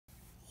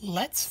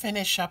Let's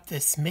finish up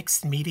this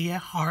mixed media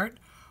heart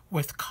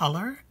with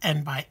color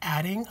and by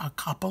adding a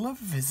couple of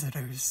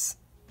visitors.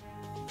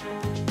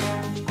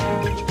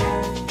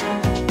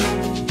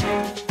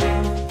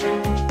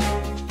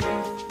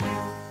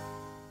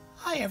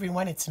 Hi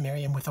everyone, it's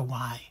Miriam with a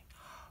Y.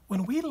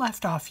 When we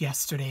left off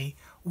yesterday,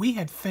 we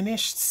had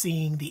finished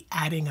seeing the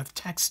adding of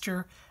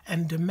texture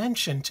and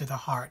dimension to the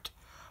heart,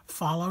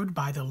 followed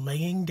by the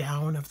laying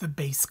down of the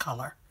base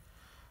color.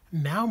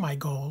 Now my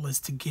goal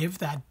is to give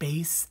that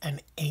base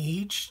an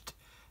aged,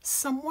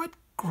 somewhat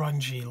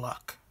grungy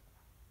look.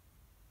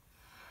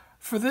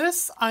 For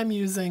this, I'm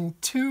using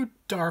two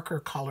darker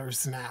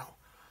colors now,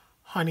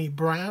 honey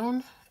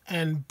brown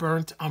and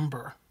burnt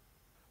umber.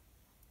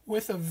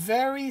 With a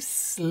very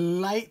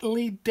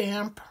slightly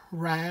damp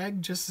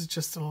rag,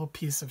 just a little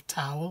piece of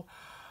towel,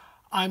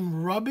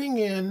 I'm rubbing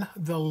in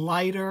the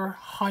lighter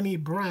honey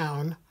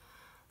brown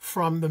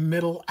from the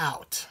middle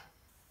out.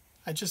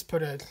 I just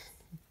put a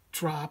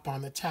drop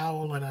on the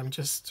towel and I'm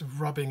just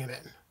rubbing it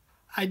in.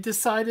 I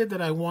decided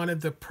that I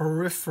wanted the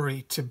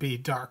periphery to be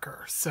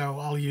darker, so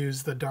I'll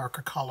use the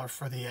darker color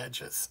for the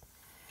edges.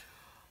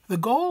 The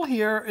goal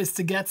here is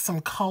to get some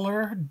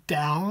color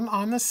down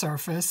on the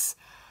surface,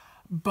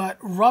 but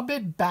rub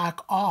it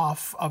back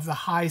off of the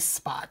high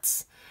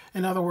spots.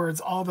 In other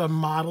words, all the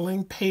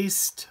modeling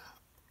paste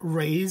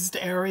raised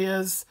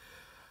areas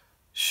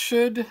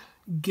should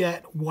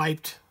get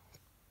wiped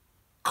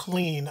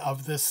clean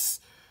of this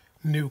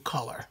new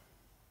color.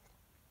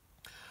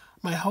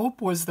 My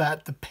hope was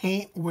that the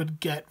paint would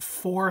get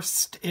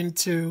forced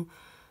into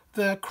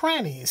the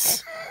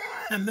crannies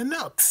and the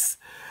nooks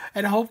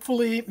and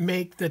hopefully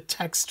make the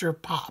texture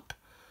pop.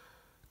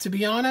 To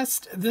be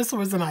honest, this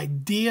was an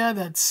idea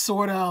that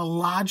sort of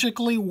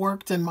logically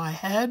worked in my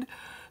head,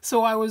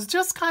 so I was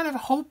just kind of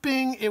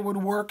hoping it would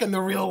work in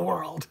the real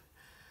world.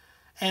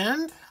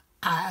 And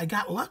I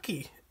got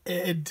lucky.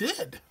 It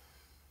did.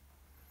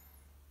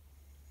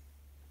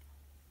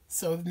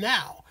 So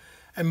now,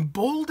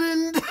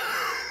 emboldened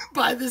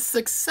by the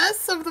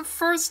success of the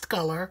first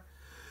color,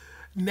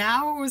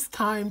 now it was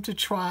time to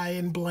try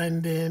and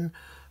blend in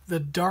the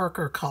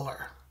darker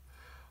color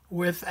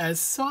with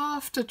as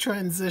soft a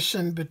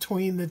transition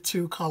between the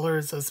two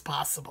colors as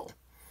possible.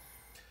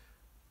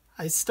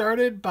 I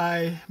started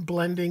by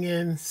blending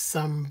in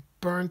some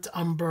burnt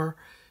umber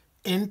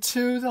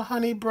into the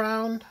honey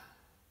brown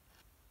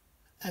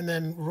and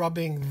then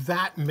rubbing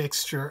that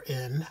mixture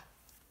in.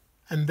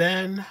 And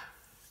then,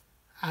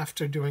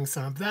 after doing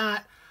some of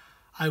that,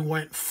 I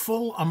went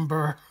full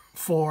umber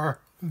for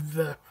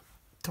the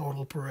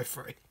total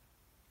periphery.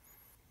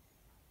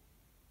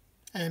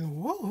 And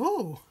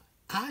woohoo!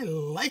 I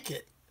like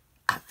it.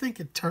 I think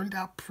it turned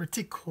out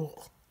pretty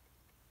cool.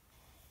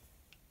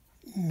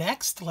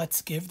 Next,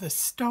 let's give the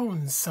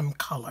stones some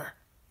color.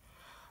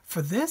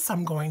 For this,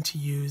 I'm going to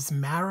use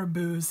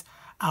Marabu's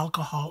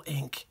Alcohol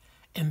Ink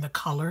in the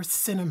color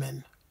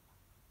Cinnamon.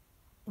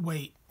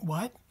 Wait,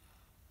 what?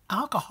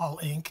 Alcohol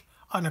ink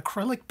on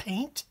acrylic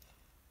paint?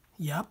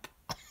 Yep,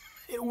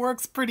 it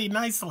works pretty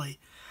nicely.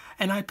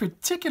 And I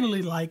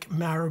particularly like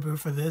Marabu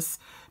for this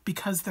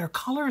because their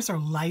colors are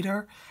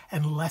lighter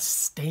and less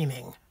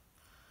staining.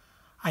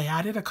 I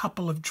added a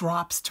couple of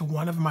drops to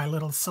one of my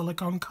little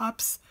silicone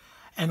cups,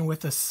 and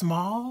with a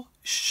small,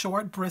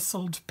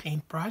 short-bristled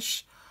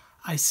paintbrush,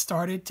 I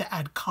started to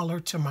add color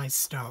to my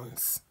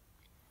stones.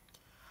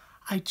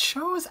 I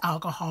chose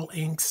alcohol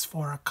inks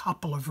for a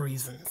couple of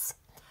reasons.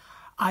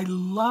 I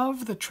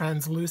love the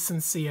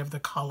translucency of the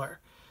color.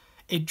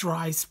 It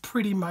dries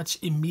pretty much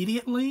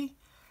immediately,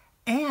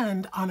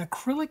 and on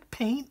acrylic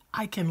paint,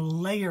 I can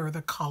layer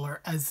the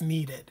color as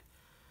needed.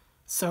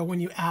 So when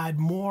you add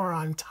more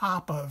on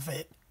top of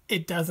it,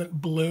 it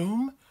doesn't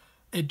bloom,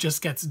 it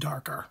just gets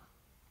darker.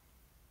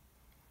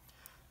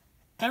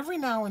 Every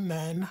now and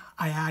then,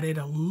 I added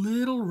a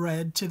little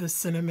red to the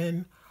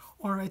cinnamon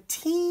or a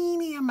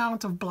teeny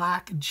amount of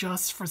black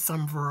just for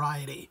some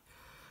variety,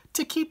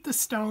 to keep the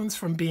stones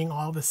from being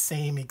all the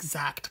same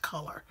exact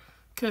color,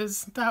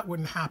 because that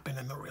wouldn't happen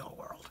in the real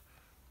world.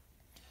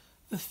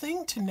 The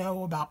thing to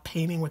know about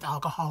painting with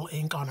alcohol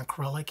ink on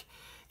acrylic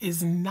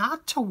is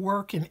not to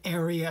work an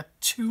area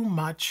too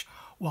much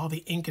while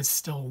the ink is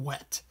still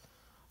wet.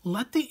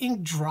 Let the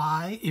ink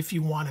dry if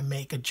you want to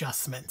make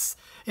adjustments.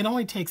 It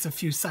only takes a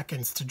few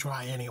seconds to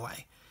dry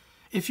anyway.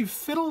 If you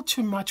fiddle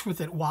too much with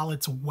it while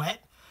it's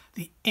wet,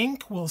 the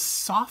ink will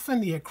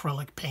soften the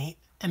acrylic paint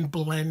and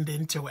blend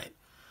into it.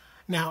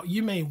 Now,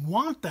 you may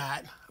want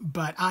that,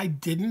 but I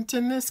didn't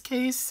in this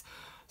case,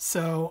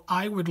 so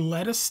I would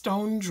let a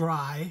stone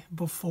dry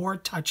before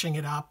touching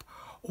it up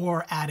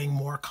or adding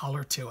more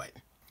color to it.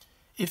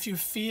 If you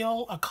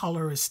feel a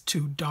color is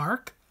too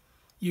dark,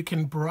 you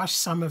can brush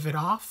some of it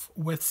off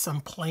with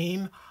some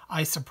plain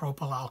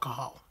isopropyl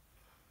alcohol.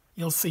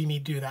 You'll see me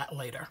do that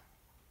later.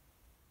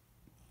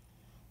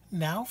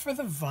 Now for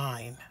the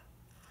vine.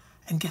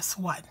 And guess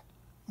what?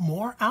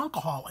 More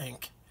alcohol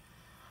ink.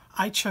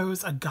 I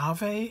chose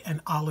agave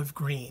and olive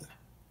green.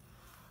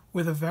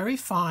 With a very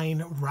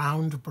fine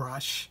round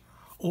brush,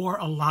 or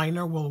a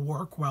liner will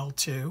work well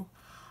too,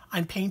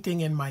 I'm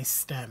painting in my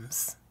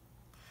stems.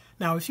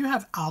 Now, if you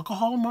have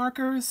alcohol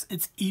markers,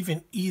 it's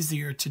even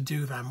easier to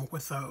do them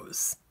with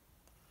those.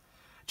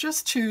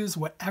 Just choose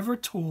whatever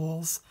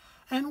tools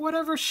and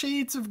whatever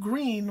shades of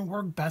green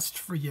work best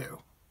for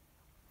you.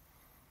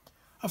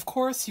 Of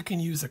course, you can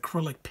use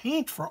acrylic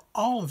paint for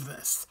all of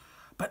this,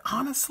 but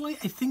honestly,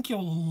 I think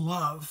you'll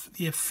love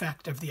the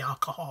effect of the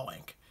alcohol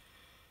ink.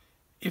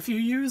 If you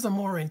use a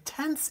more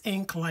intense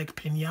ink like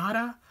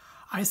Pinata,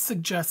 I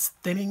suggest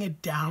thinning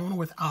it down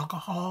with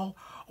alcohol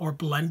or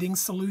blending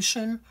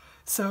solution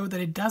so that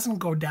it doesn't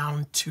go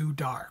down too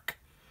dark.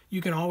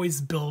 You can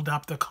always build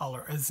up the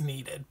color as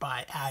needed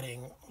by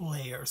adding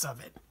layers of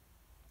it.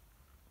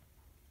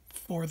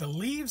 For the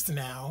leaves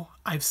now,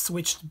 I've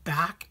switched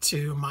back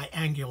to my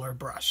angular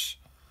brush.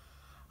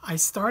 I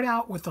start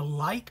out with a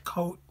light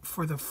coat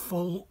for the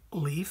full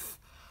leaf,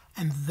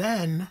 and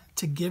then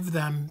to give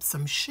them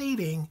some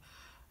shading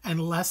and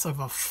less of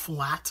a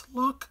flat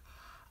look,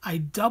 I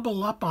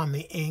double up on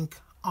the ink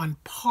on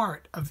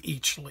part of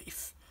each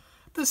leaf,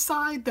 the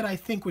side that I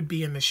think would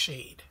be in the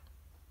shade.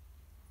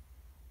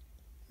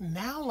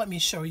 Now let me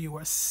show you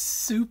a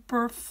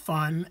super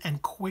fun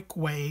and quick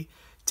way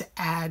to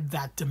add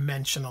that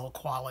dimensional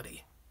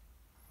quality.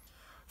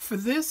 For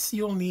this,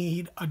 you'll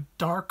need a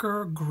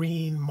darker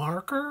green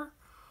marker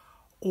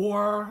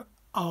or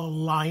a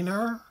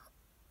liner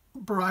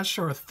brush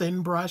or a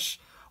thin brush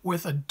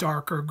with a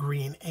darker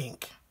green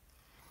ink.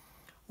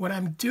 What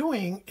I'm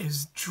doing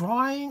is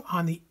drawing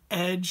on the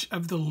edge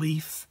of the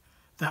leaf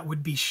that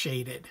would be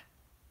shaded.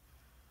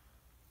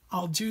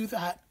 I'll do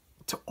that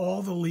to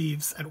all the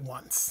leaves at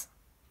once.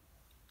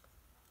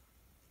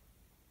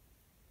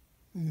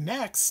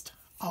 Next,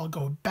 I'll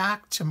go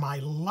back to my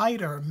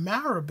lighter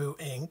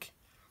Marabu ink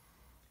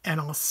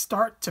and I'll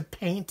start to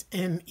paint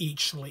in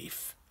each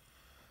leaf.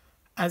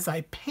 As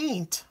I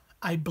paint,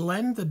 I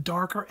blend the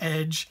darker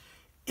edge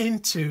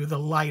into the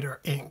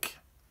lighter ink,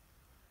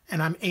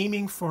 and I'm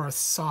aiming for a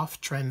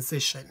soft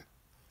transition.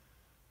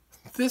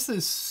 This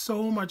is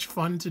so much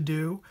fun to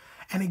do,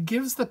 and it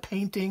gives the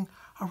painting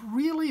a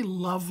really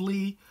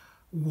lovely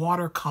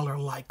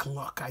watercolor-like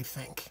look, I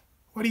think.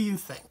 What do you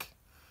think?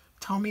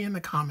 Tell me in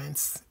the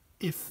comments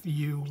if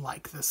you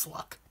like this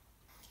look.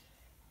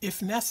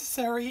 If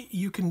necessary,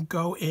 you can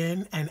go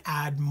in and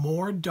add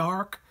more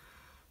dark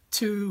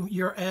to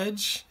your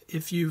edge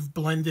if you've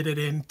blended it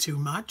in too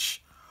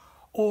much,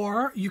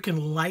 or you can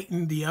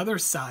lighten the other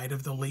side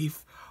of the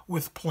leaf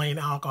with plain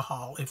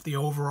alcohol if the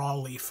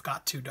overall leaf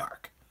got too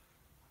dark.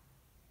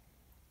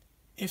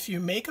 If you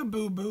make a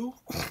boo-boo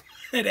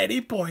at any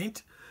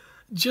point,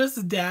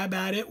 just dab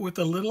at it with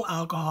a little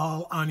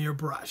alcohol on your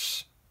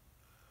brush.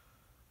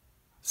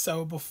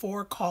 So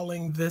before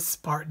calling this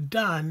part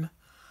done,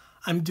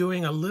 I'm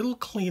doing a little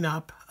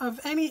cleanup of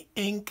any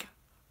ink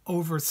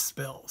over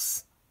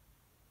spills.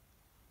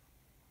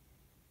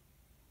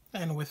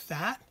 And with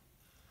that,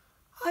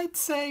 I'd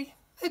say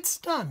it's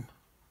done.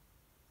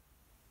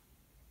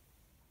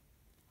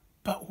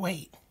 But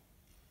wait,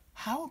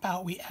 how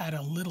about we add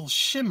a little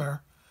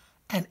shimmer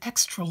and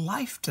extra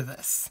life to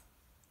this?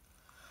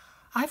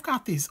 I've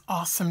got these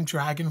awesome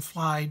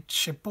dragonfly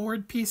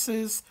chipboard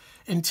pieces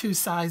in 2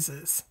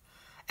 sizes,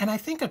 and I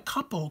think a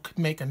couple could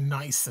make a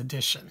nice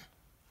addition.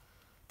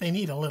 They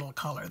need a little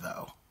color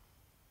though.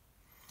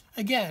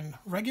 Again,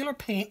 regular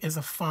paint is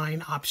a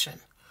fine option,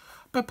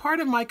 but part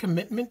of my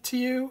commitment to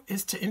you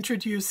is to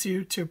introduce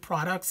you to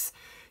products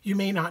you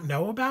may not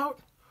know about,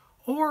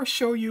 or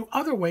show you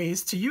other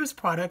ways to use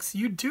products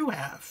you do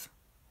have.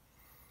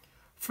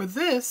 For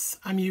this,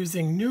 I'm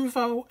using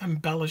Nuvo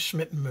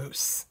Embellishment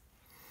Mousse.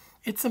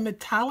 It's a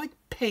metallic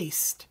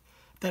paste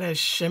that has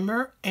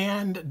shimmer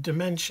and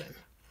dimension.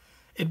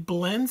 It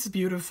blends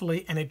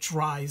beautifully and it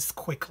dries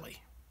quickly.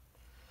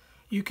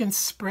 You can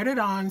spread it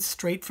on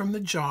straight from the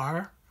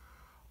jar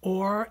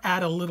or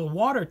add a little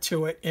water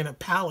to it in a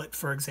palette,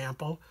 for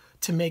example,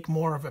 to make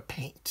more of a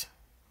paint.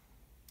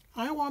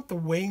 I want the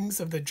wings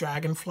of the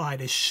dragonfly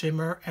to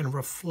shimmer and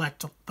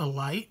reflect the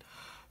light,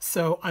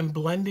 so I'm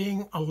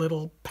blending a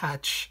little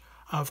patch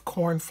of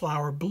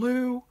cornflower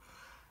blue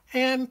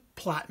and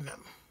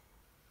platinum.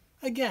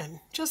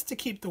 Again, just to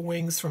keep the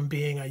wings from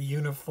being a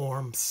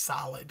uniform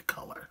solid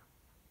color.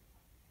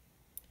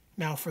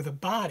 Now for the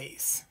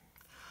bodies.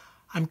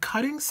 I'm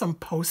cutting some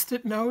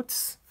Post-it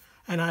notes,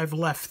 and I've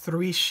left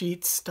 3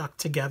 sheets stuck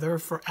together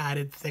for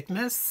added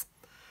thickness,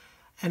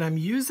 and I'm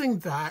using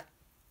that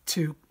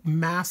to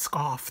mask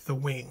off the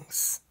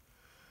wings.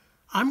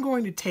 I'm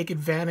going to take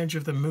advantage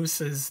of the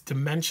mousse's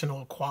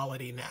dimensional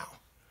quality now.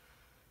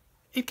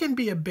 It can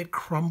be a bit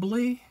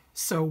crumbly,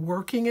 so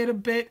working it a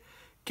bit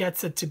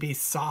gets it to be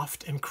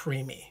soft and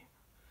creamy,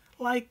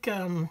 like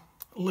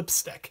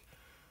lipstick.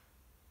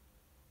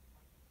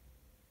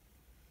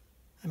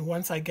 And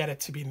once I get it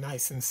to be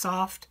nice and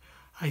soft,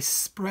 I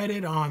spread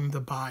it on the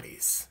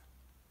bodies.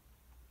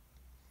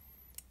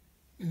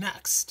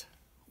 Next,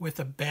 with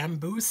a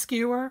bamboo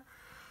skewer,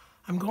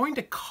 I'm going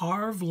to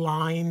carve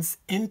lines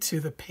into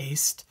the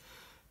paste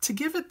to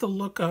give it the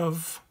look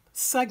of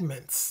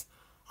segments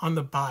on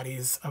the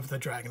bodies of the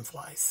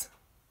dragonflies.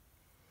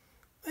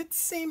 It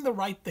seemed the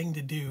right thing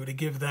to do to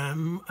give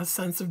them a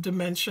sense of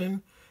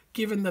dimension,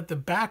 given that the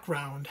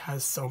background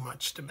has so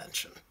much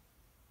dimension.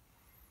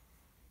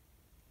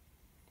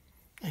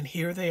 And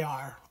here they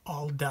are,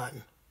 all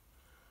done.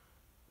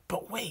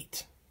 But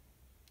wait,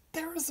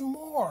 there is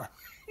more.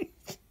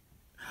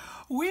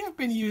 We have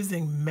been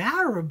using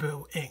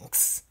Marabu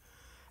inks.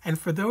 And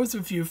for those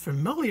of you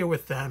familiar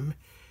with them,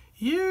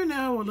 you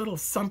know a little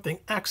something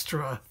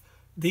extra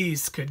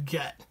these could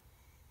get.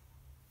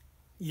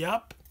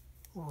 Yup,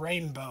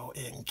 rainbow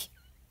ink.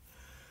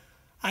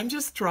 I'm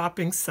just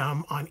dropping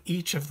some on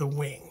each of the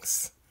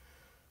wings.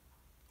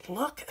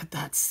 Look at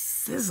that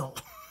sizzle.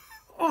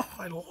 Oh,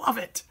 I love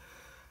it.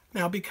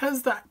 Now,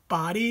 because the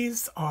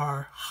bodies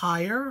are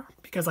higher,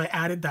 because I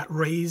added that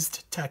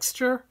raised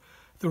texture,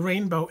 the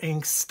rainbow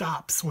ink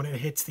stops when it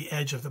hits the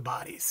edge of the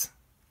bodies.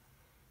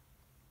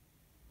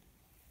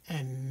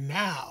 And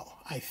now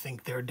I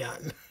think they're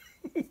done.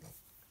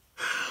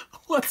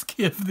 Let's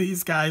give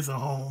these guys a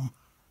home.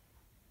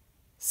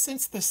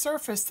 Since the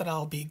surface that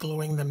I'll be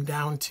gluing them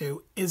down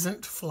to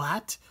isn't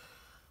flat,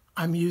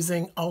 I'm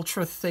using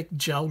ultra thick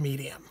gel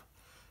medium.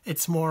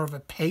 It's more of a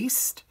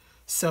paste,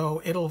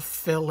 so it'll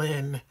fill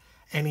in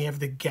any of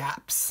the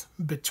gaps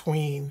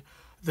between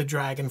the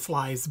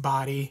dragonfly's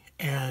body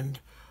and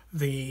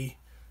the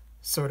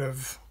sort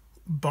of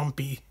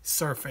bumpy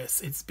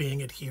surface it's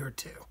being adhered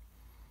to.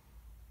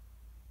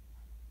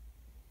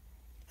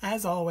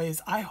 As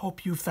always, I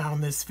hope you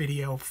found this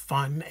video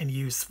fun and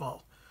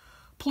useful.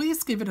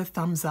 Please give it a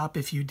thumbs up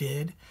if you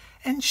did,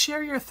 and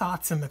share your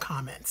thoughts in the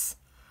comments.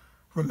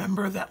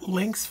 Remember that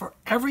links for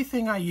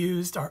everything I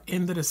used are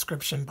in the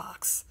description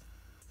box.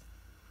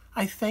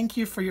 I thank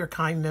you for your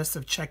kindness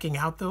of checking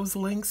out those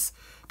links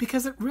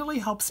because it really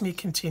helps me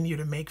continue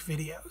to make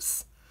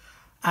videos,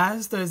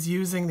 as does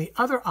using the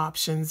other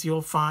options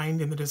you'll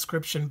find in the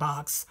description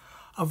box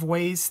of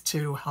ways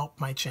to help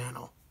my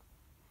channel.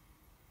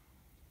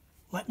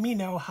 Let me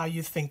know how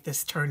you think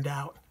this turned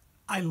out.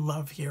 I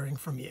love hearing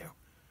from you.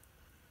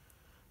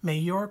 May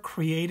your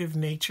creative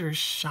nature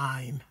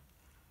shine.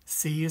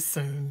 See you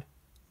soon.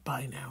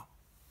 Bye now.